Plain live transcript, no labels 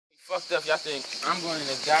Fucked up, y'all think I'm going in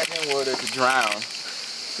this goddamn water to drown.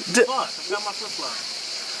 I got my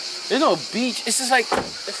flip-flops. There's no beach. It's just like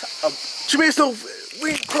You mean it's no?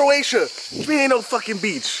 We in Croatia. You mean ain't no fucking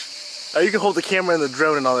beach? You can hold the camera and the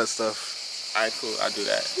drone and all that stuff. Alright, cool. I'll do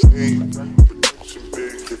that.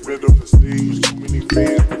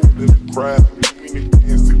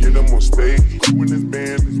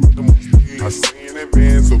 I say in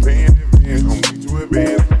advance, so pay in advance. I'm way too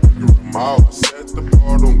advanced. I'm out. Set the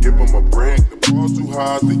bar, don't give them a break. The bar's too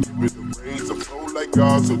high, they give it a raise. I flow like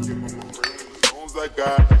God, so give them a raise. Stones like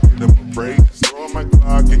God, give them a break. Throw on my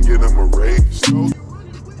clock and get them a raise. Slow.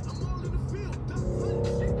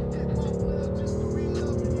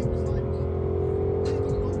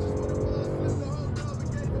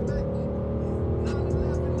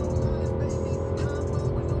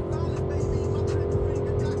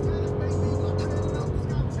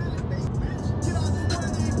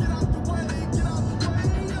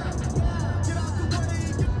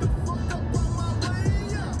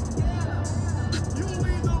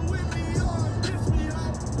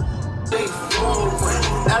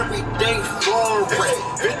 Everything foreign,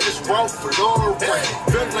 bitches walk foreign,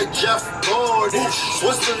 feel like Jeff Gordon,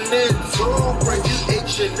 Switzerland touring, you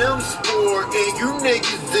H&M sport, and you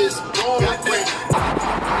niggas is boring.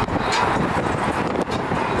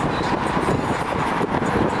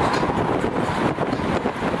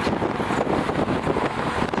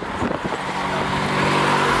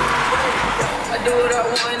 I do what I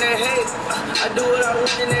want and they hate, I do what I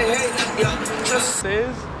want and they hate, yeah, just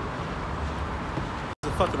It's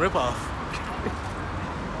a fucking ripoff.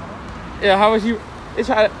 Yeah, how much you? They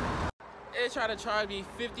try to charge me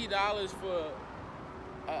 $50 for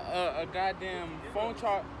a goddamn phone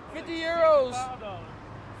charge. 50 euros.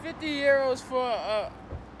 50 euros for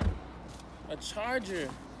a charger.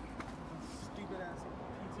 Stupid ass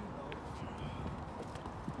PT though.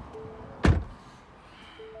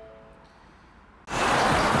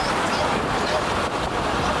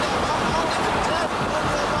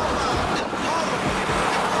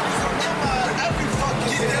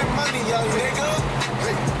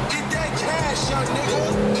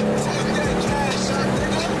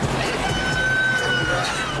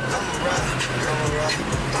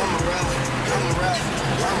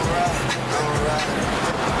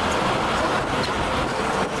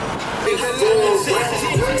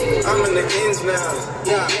 I'm in the ends now.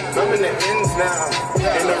 I'm in the ends now.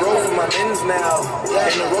 In the road for my ends now.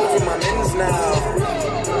 In the road for my ends now.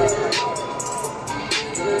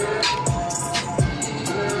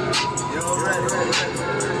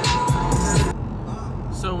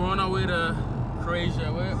 So we're on our way to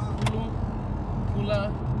Croatia. Where?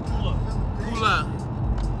 Pula.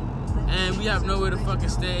 And we have nowhere to fucking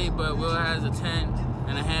stay, but Will has a tent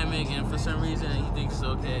and a hammock, and for some reason he thinks it's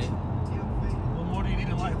okay. What more do you need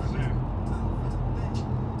in life right there?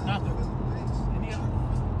 Nothing. And you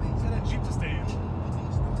got a Jeep to stay in.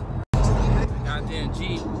 Goddamn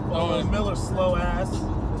Jeep. Oh, Miller slow ass.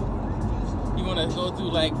 You wanna go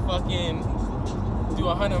through like fucking do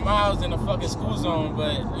 100 miles in a fucking school zone,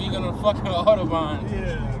 but we're gonna fucking Autobahn.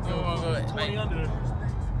 Yeah, You don't wanna go 20 under.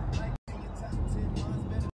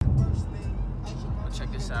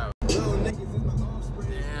 Check this out.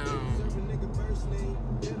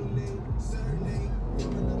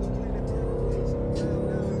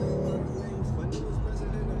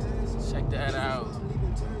 Check that out.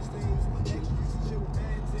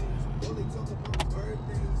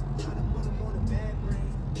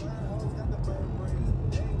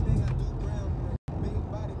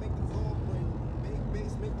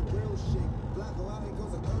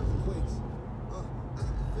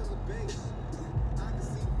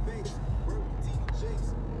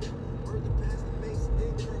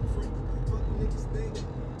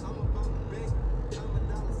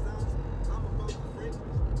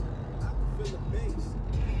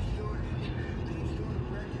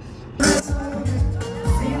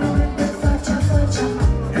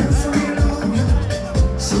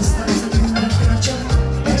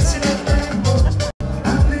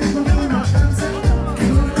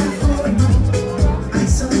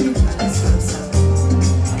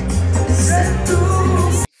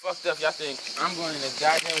 Up, y'all think I'm going in this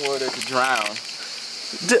goddamn water to drown.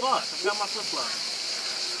 I got my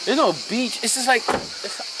flip-flops. There's no beach. It's just like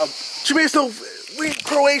You mean it's no? We in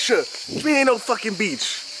Croatia. You mean ain't no fucking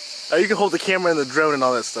beach? You can hold the camera and the drone and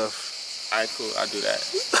all that stuff. Alright, cool. I'll do that.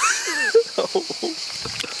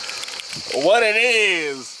 What it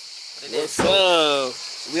is? What's up?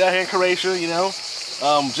 We out here in Croatia, you know.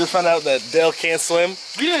 Just found out that Dale can't swim.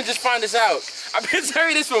 We didn't just find this out. I've been telling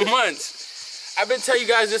you this for months. I've been telling you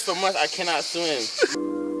guys this for months. I cannot swim.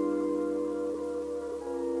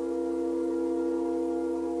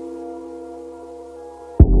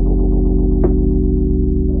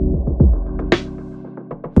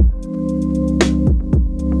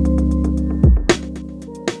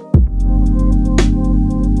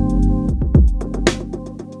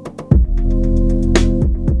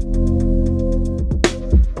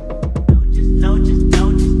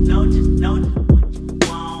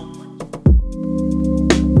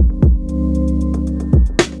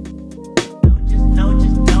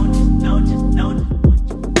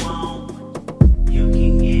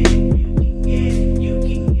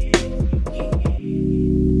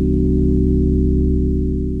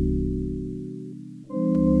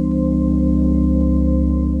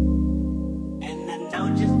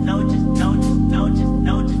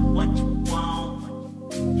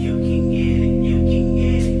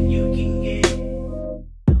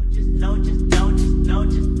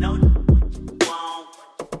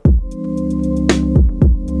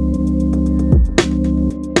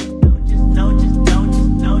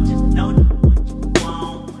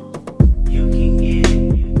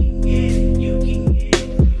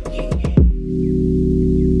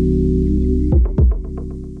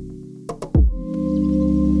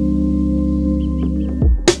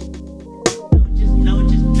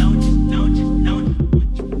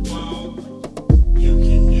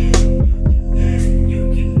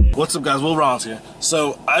 What's up, guys? Will Rawlins here.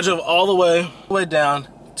 So I drove all the way down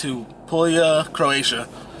to Pula, Croatia,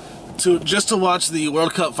 just to watch the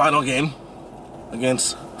World Cup final game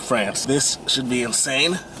against France. This should be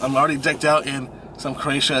insane. I'm already decked out in some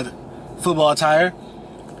Croatia football attire.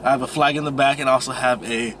 I have a flag in the back and also have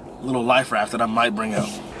a little life raft that I might bring out.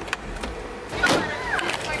 So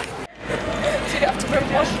you have to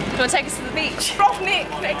bring one. Do you want to take us to the beach? Dubrovnik,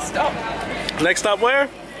 next stop. Next stop where?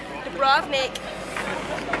 Dubrovnik.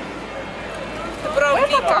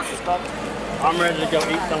 I'm ready to go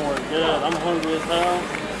eat somewhere good. I'm hungry as hell.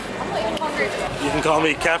 You can call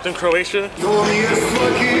me Captain Croatia.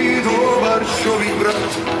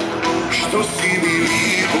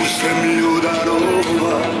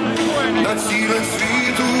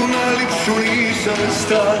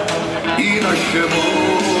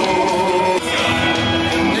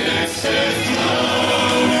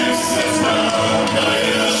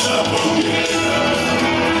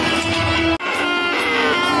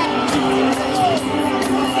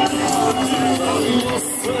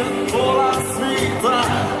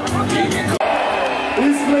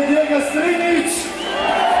 Ispred njega Strinić,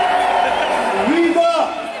 liebe.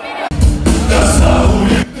 Da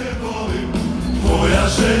zauvijek te volim, moja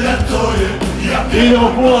želja to je. Idemo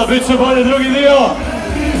Pula, bit će bolje drugi dio.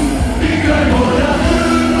 Igraj moja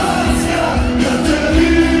Hrvatska, kad te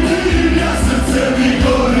vidim, ja srce mi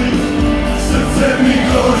gori, srce mi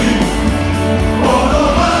gori. Ono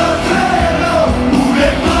vatreno,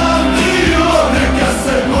 uvijek pamtilo, neka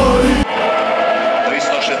se bori.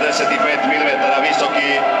 365 mm visoki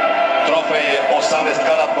trofej, 18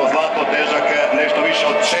 karatno zlato, težak nešto više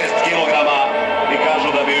od 6 kg i kažu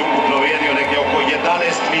da bi ukupno vrijedio negdje oko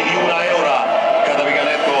 11 milijuna eura kada bi ga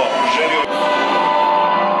netko želio.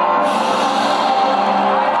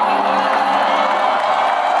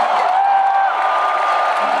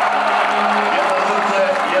 Jedno srce,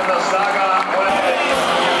 jedna snaga.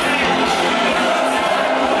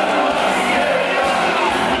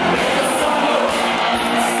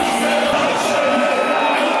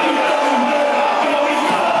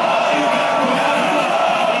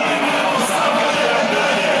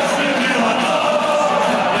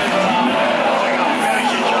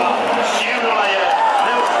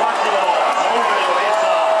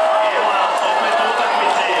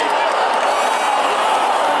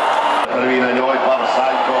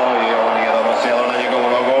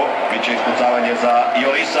 Za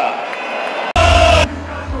Jorisa.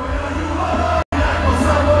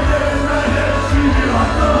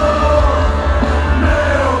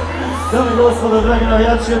 Dame i gospodo, dragi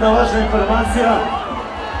navijači, jedna važna informacija.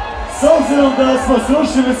 S obzirom da smo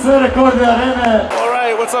srušili sve rekorde arene.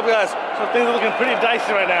 Alright, what's up, guys? So things are looking pretty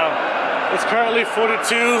dicey right now. It's currently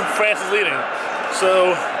 42, France is leading.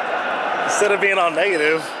 So instead of being all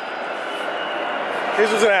negative, here's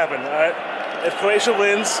what's gonna happen, alright? If Croatia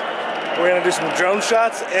wins, we're gonna do some drone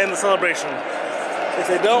shots and the celebration. If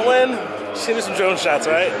they don't win, just gonna do some drone shots,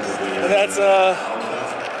 right? And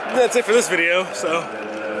that's it for this video. So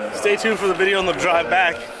stay tuned for the video on the drive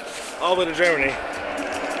back all the way to Germany.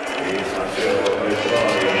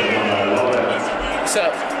 What's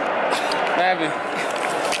up? Happy.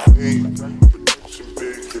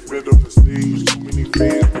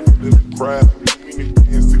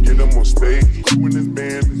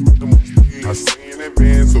 I see in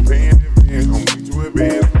advance, so pay in advance. I'm way too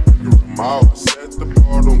advanced. I'm out, set the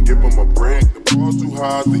bar, don't give them a break. The bar's too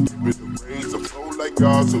high, they keep it the range. I flow like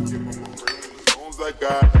God, so give them a raise. Stones I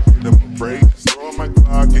got, I give them a break. Throw on my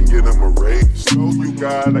clock and get them a raise. Slow you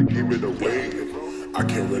got, I give it away. I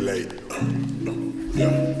can relate,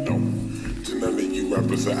 no, to none of you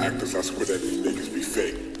rappers or actors. I swear that these niggas be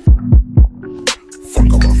fake.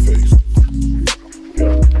 Fuck on my face.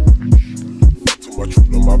 Too much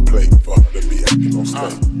food on my plate, fuck, let me acting on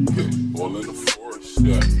stage. All in the forest,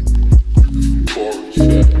 yeah.